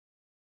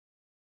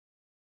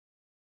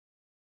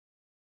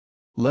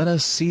Let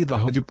us see the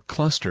Hadoop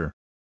cluster.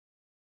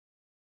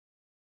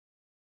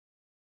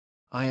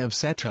 I have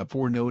set up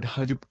 4-node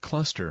Hadoop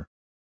cluster,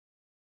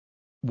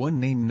 1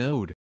 name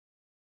node,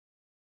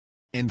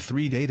 and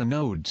 3 data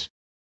nodes.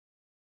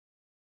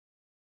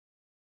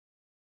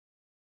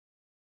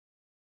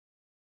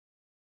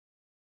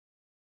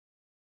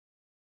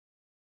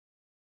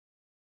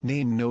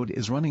 Name node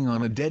is running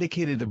on a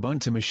dedicated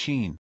Ubuntu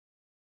machine.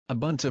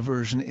 Ubuntu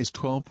version is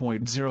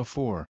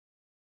 12.04.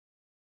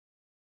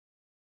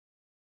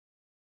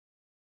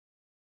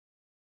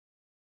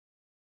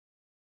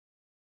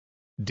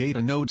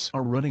 Data nodes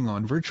are running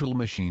on virtual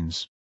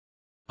machines.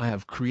 I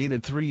have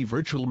created 3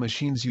 virtual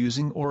machines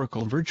using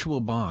Oracle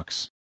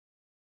VirtualBox.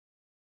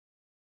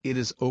 It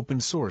is open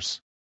source,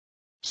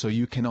 so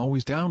you can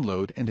always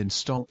download and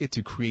install it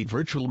to create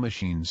virtual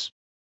machines.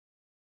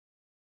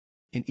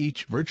 In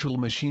each virtual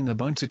machine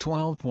Ubuntu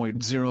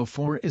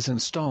 12.04 is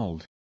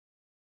installed.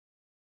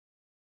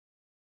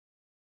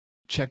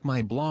 Check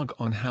my blog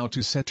on how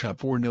to set up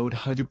 4-node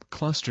Hadoop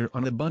cluster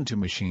on Ubuntu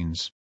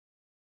machines.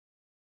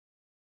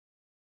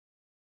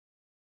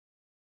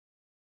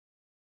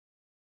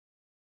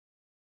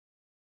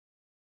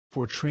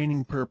 For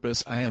training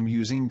purpose I am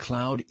using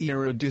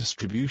Cloudera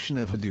distribution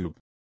of Hadoop.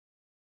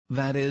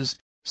 That is,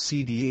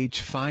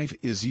 CDH5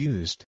 is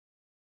used.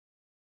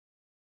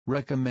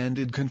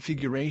 Recommended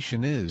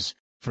configuration is,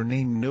 for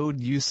name node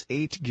use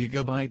 8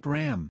 GB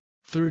RAM,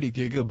 30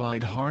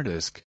 GB hard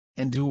disk,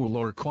 and dual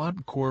or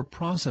quad-core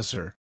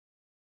processor.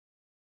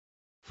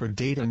 For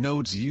data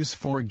nodes use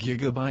 4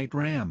 GB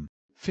RAM,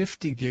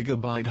 50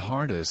 GB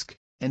hard disk,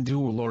 and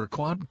dual or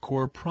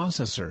quad-core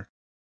processor.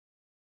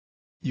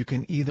 You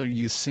can either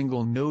use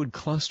single-node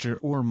cluster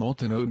or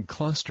multi-node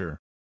cluster.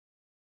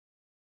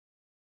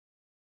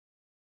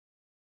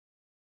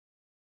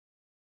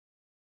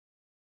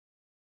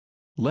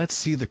 Let's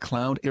see the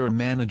Cloudera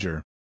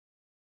Manager.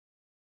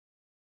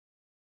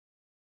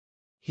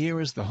 Here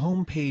is the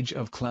home page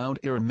of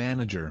Cloudera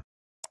Manager.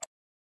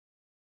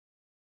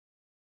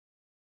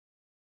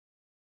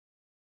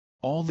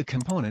 All the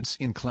components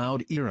in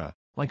Cloudera,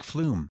 like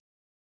Flume,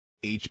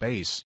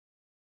 HBase,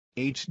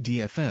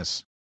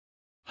 HDFS,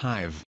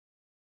 Hive,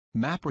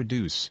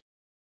 MapReduce,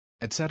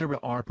 etc.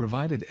 are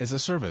provided as a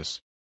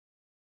service.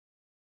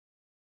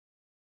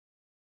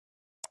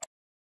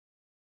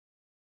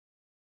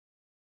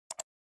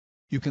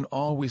 You can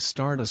always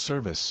start a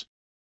service,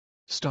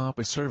 stop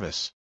a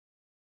service,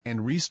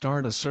 and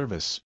restart a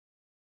service.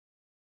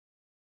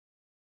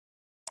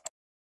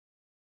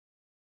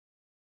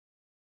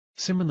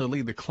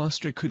 Similarly, the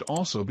cluster could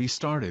also be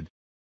started,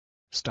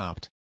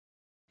 stopped,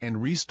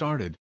 and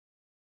restarted.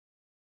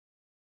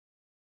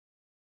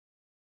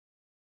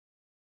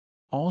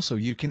 Also,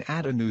 you can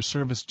add a new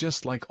service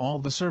just like all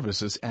the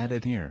services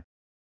added here.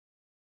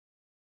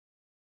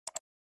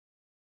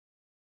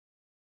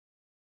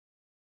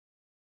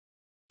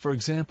 For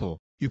example,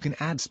 you can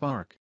add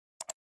Spark.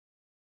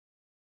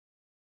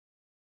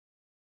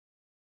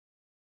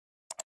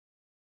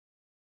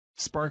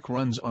 Spark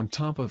runs on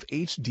top of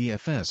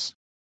HDFS.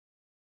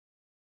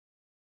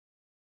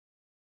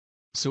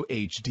 So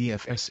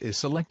HDFS is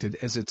selected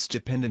as its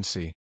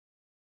dependency.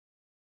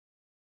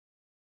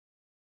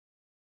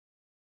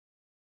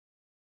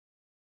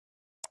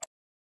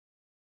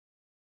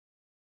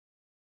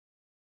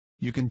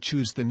 You can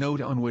choose the node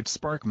on which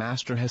Spark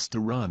Master has to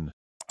run.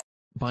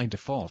 By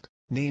default,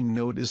 name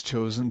node is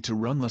chosen to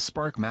run the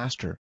Spark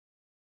Master.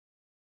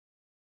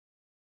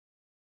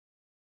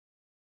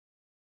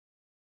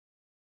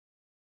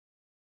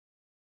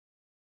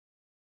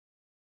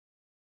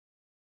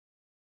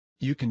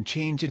 You can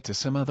change it to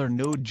some other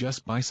node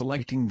just by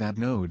selecting that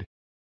node.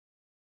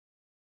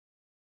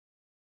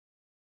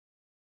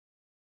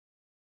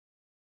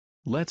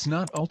 Let's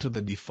not alter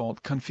the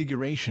default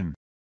configuration,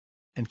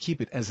 and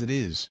keep it as it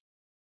is.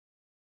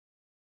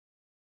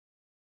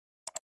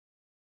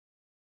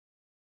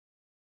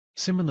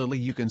 Similarly,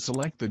 you can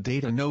select the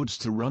data nodes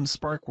to run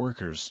Spark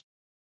workers.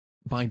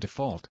 By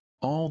default,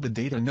 all the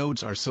data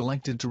nodes are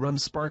selected to run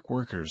Spark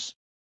workers.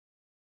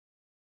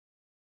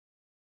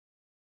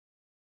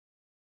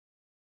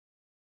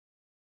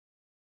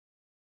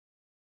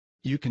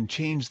 You can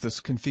change this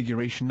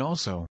configuration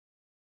also.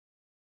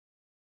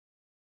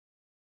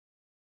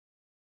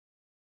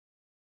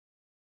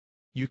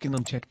 You can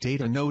uncheck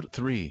data node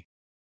 3,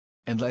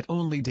 and let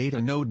only data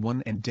node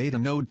 1 and data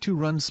node 2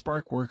 run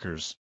Spark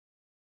workers.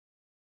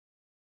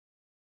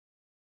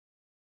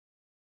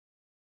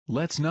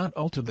 Let's not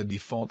alter the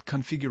default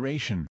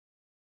configuration,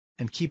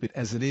 and keep it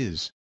as it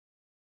is.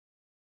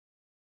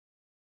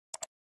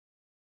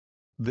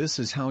 This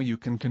is how you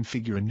can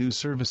configure a new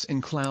service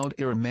in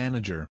Cloudera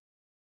Manager.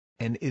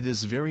 And it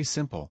is very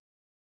simple.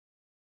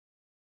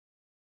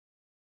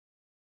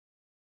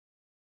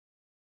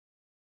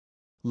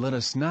 Let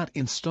us not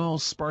install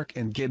Spark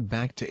and get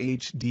back to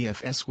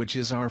HDFS, which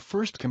is our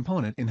first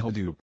component in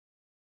Hadoop.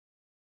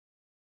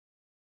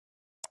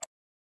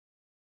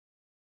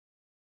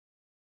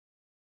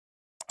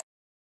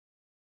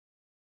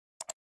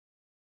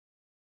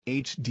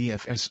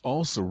 HDFS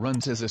also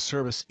runs as a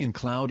service in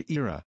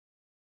Cloudera.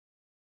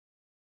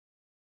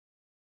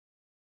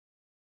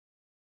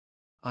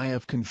 I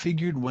have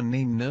configured one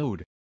name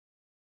node,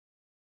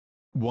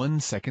 one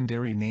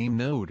secondary name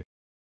node,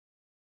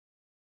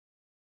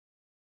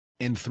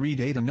 and 3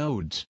 data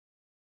nodes.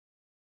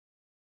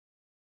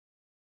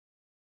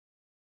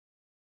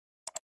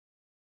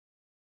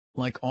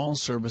 Like all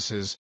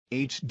services,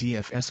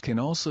 HDFS can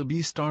also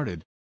be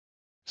started,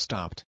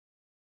 stopped,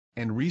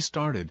 and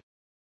restarted.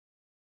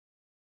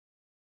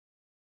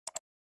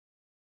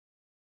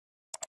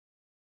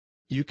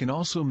 You can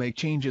also make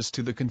changes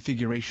to the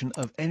configuration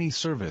of any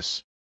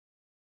service.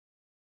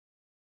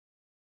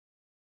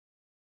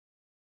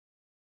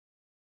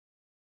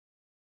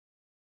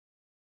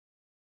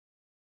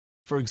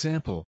 For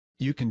example,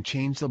 you can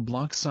change the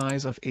block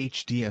size of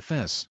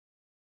HDFS.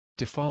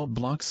 Default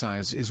block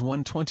size is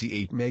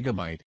 128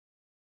 MB.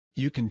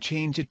 You can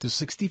change it to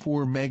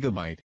 64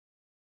 MB.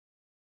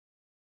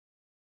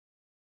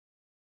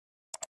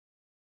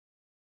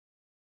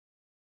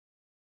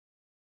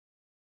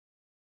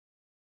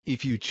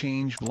 If you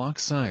change block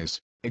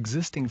size,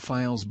 existing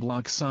files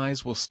block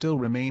size will still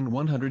remain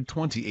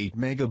 128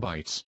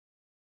 MB.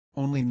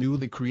 Only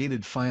newly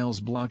created files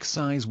block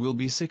size will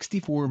be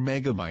 64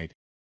 MB.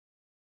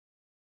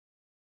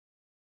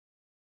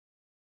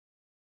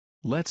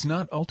 Let's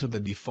not alter the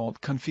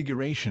default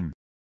configuration,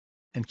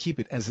 and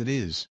keep it as it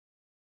is.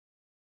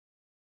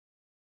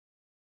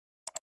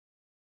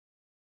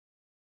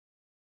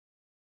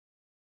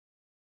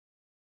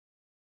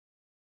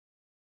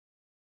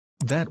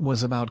 That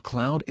was about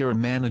Cloudera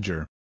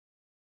Manager.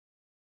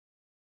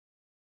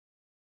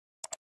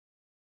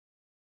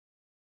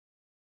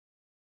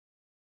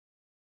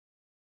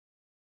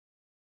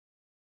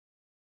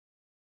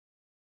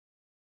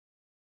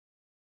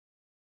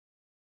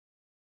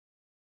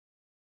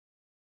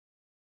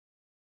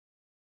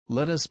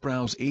 Let us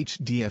browse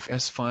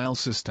HDFS file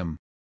system.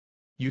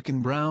 You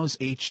can browse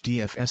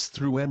HDFS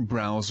through web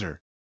browser.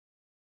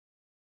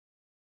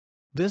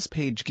 This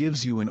page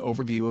gives you an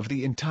overview of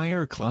the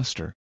entire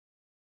cluster.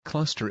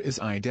 Cluster is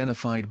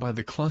identified by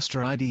the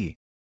cluster ID.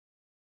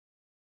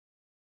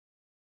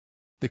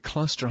 The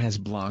cluster has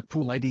block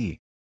pool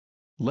ID.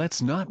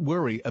 Let's not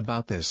worry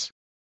about this.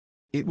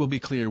 It will be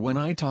clear when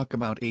I talk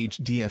about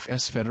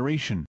HDFS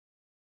Federation.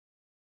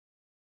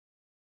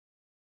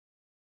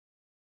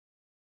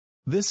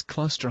 This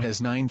cluster has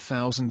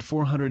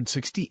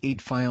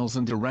 9,468 files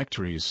and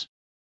directories.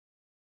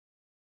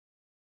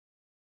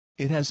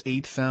 It has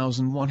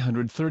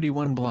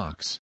 8,131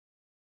 blocks.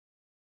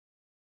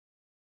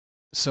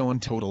 So in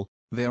total,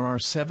 there are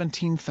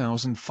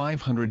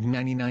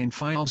 17,599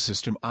 file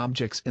system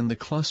objects in the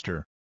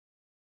cluster.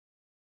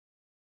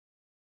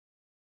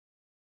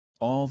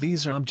 All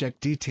these object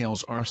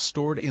details are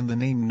stored in the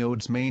name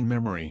node's main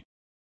memory.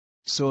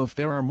 So if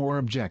there are more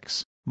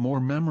objects,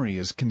 more memory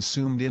is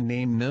consumed in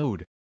name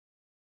node.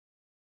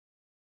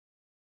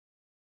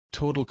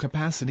 Total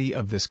capacity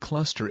of this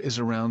cluster is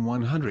around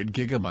 100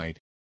 GB.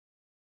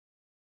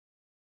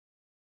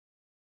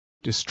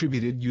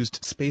 Distributed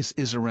used space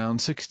is around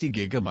 60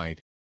 GB.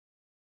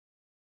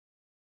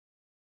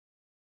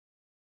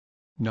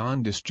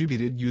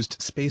 Non-distributed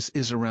used space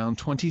is around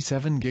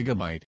 27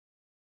 GB.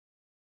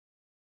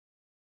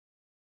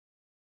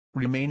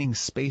 Remaining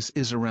space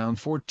is around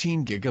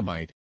 14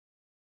 GB.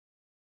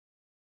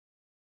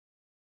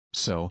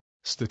 So,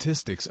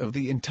 statistics of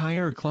the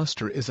entire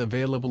cluster is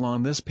available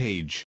on this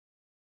page.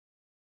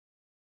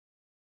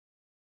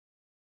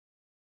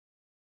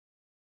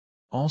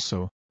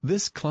 Also,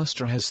 this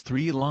cluster has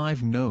 3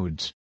 live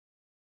nodes.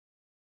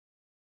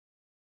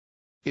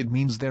 It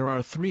means there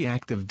are 3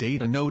 active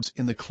data nodes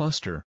in the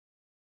cluster.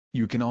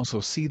 You can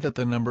also see that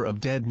the number of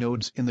dead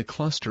nodes in the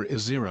cluster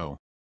is 0.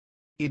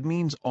 It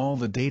means all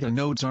the data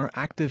nodes are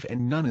active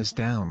and none is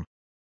down.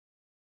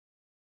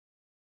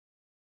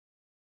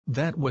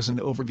 That was an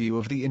overview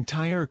of the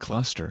entire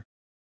cluster.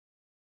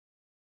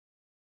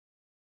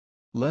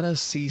 Let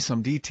us see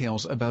some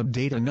details about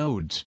data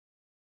nodes.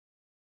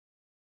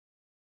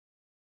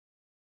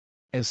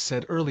 As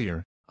said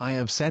earlier, I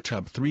have set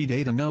up 3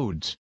 data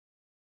nodes.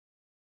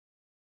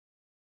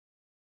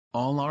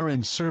 All are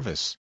in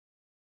service.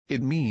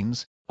 It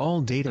means,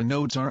 all data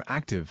nodes are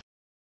active.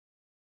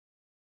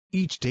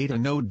 Each data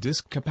node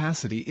disk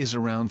capacity is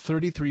around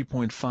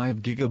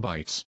 33.5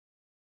 GB.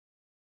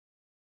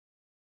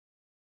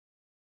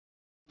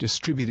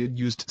 Distributed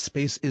used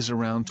space is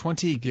around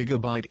 20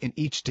 GB in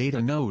each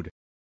data node.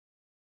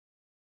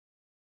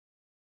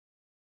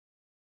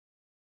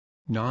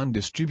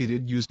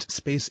 Non-distributed used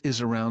space is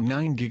around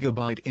 9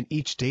 GB in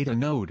each data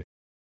node.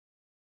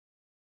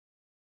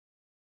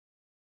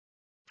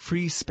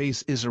 Free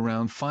space is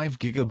around 5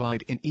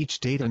 GB in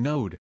each data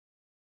node.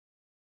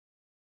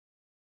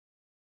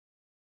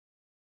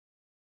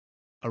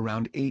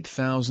 Around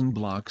 8,000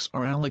 blocks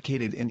are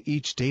allocated in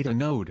each data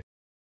node.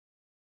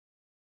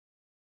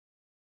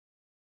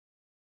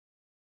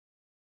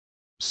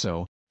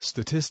 So,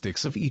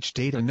 statistics of each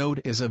data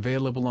node is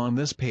available on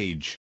this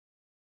page.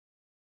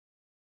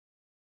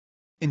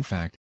 In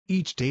fact,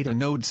 each data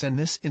node sends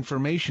this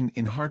information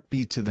in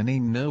heartbeat to the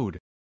name node.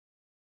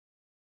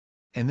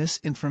 and this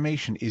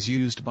information is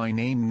used by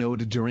name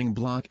node during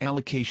block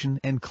allocation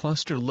and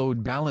cluster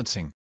load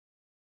balancing.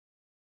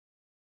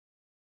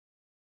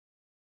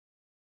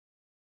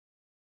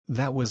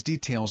 That was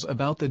details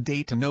about the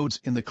data nodes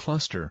in the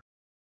cluster.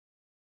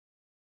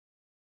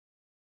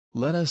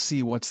 Let us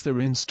see what's there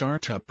in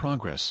Startup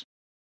Progress.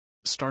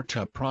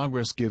 Startup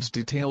Progress gives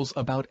details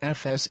about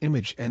FS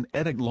image and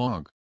edit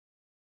log.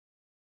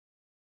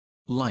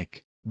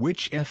 Like,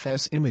 which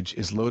FS image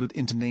is loaded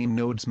into name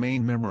node's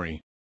main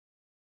memory,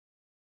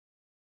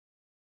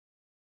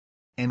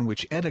 and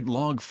which edit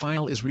log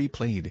file is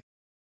replayed.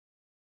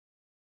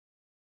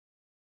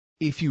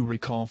 If you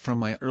recall from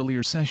my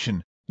earlier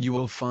session, you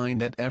will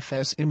find that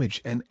FS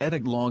image and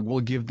edit log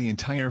will give the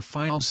entire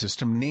file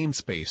system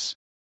namespace.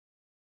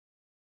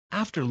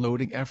 After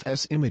loading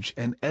FS image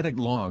and edit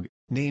log,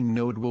 name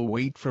node will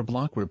wait for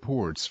block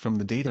reports from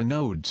the data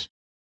nodes.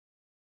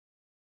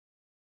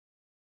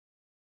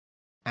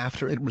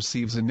 After it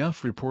receives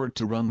enough report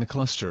to run the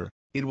cluster,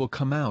 it will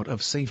come out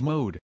of safe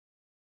mode.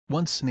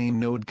 Once name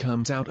node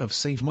comes out of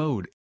safe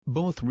mode,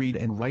 both read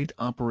and write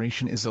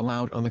operation is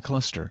allowed on the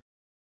cluster.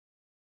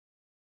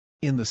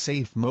 In the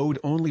safe mode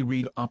only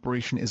read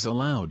operation is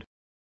allowed.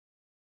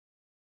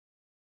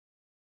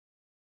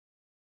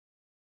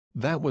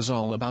 That was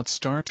all about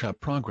Startup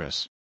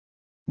Progress.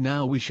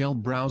 Now we shall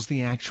browse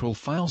the actual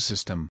file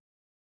system.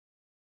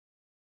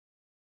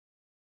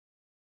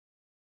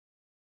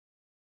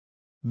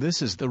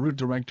 This is the root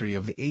directory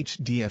of the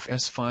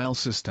HDFS file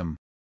system.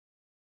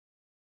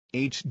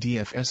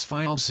 HDFS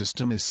file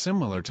system is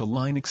similar to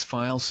Linux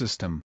file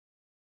system.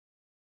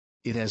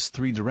 It has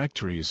three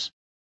directories: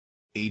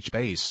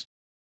 HBase,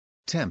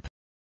 temp,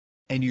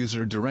 and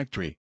user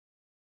directory.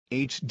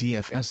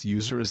 HDFS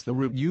user is the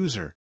root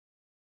user.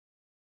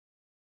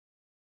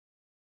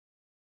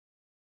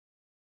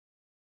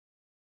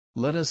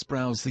 Let us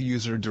browse the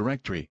user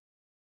directory.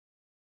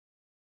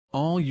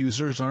 All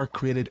users are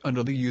created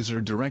under the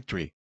user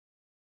directory.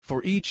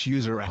 For each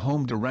user a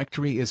home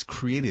directory is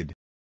created.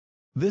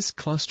 This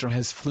cluster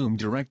has Flume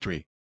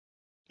directory,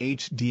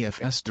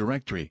 HDFS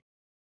directory,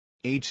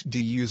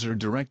 HD user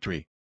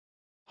directory,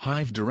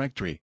 Hive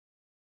directory,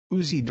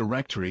 Uzi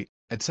directory,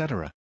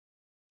 etc.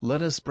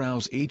 Let us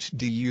browse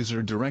HD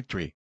user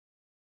directory.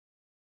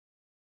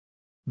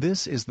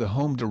 This is the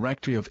home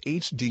directory of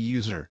HD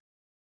user.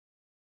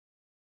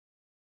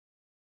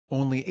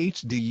 Only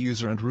HD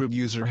user and root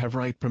user have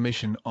write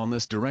permission on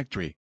this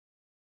directory.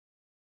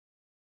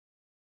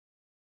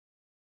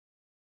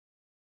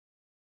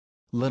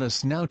 Let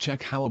us now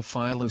check how a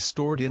file is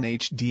stored in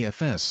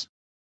HDFS.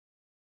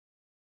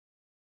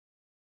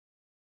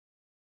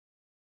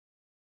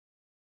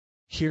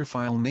 Here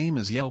file name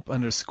is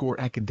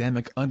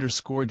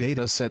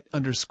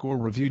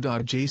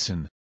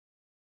yelp_academic_dataset_review.json.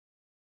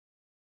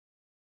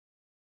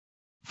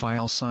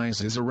 File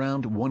size is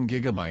around 1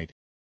 GB.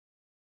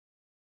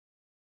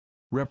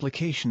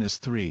 Replication is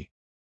 3.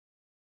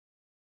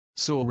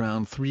 So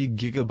around 3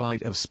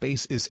 GB of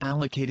space is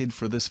allocated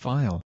for this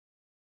file.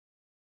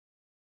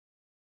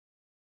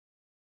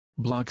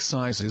 Block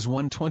size is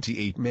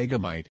 128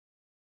 MB.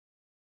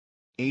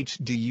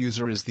 HD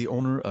user is the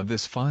owner of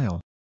this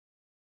file.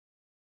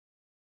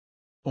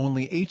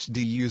 Only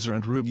HD user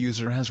and root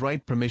user has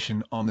write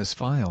permission on this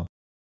file.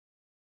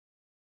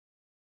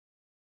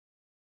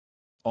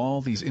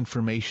 All these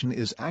information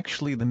is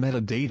actually the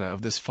metadata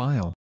of this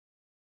file,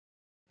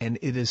 and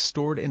it is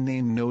stored in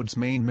name node's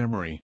main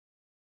memory.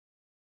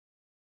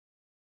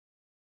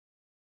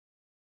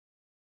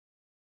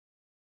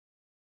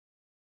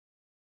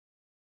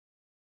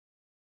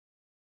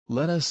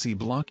 Let us see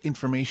block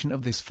information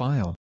of this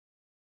file.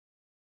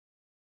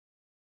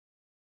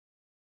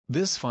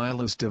 This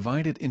file is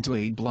divided into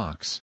 8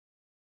 blocks.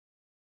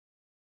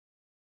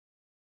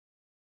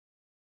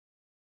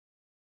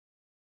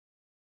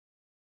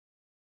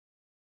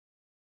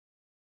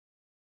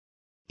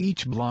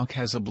 Each block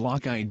has a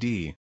block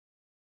ID.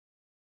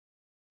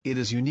 It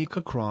is unique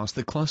across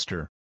the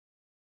cluster.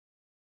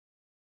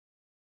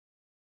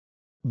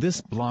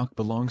 This block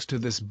belongs to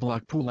this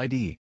block pool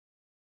ID.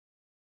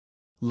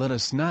 Let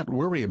us not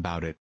worry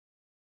about it.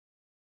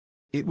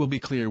 It will be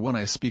clear when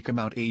I speak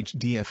about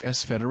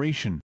HDFS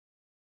Federation.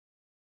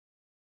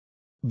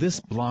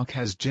 This block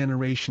has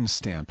generation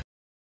stamp.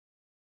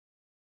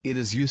 It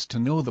is used to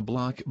know the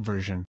block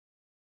version.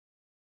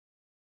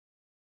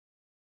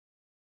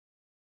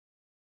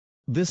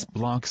 This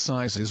block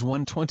size is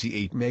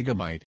 128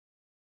 MB.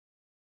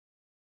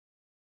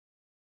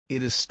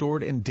 It is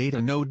stored in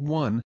Datanode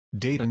 1,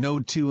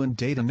 Datanode 2 and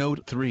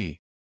Datanode 3.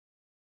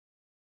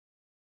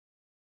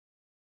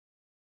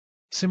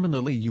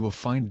 Similarly, you will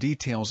find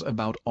details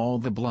about all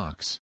the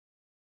blocks.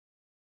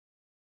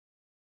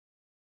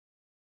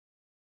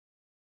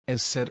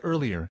 As said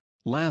earlier,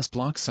 last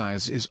block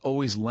size is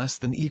always less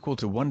than equal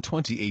to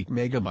 128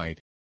 MB.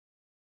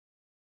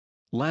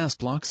 Last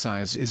block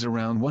size is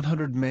around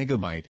 100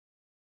 MB.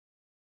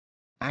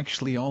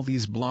 Actually, all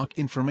these block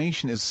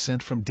information is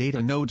sent from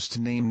data nodes to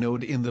name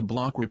node in the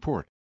block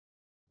report.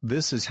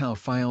 This is how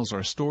files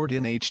are stored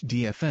in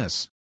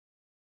HDFS.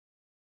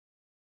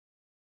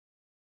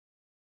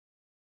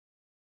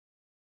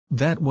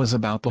 That was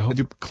about the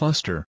Hadoop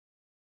cluster.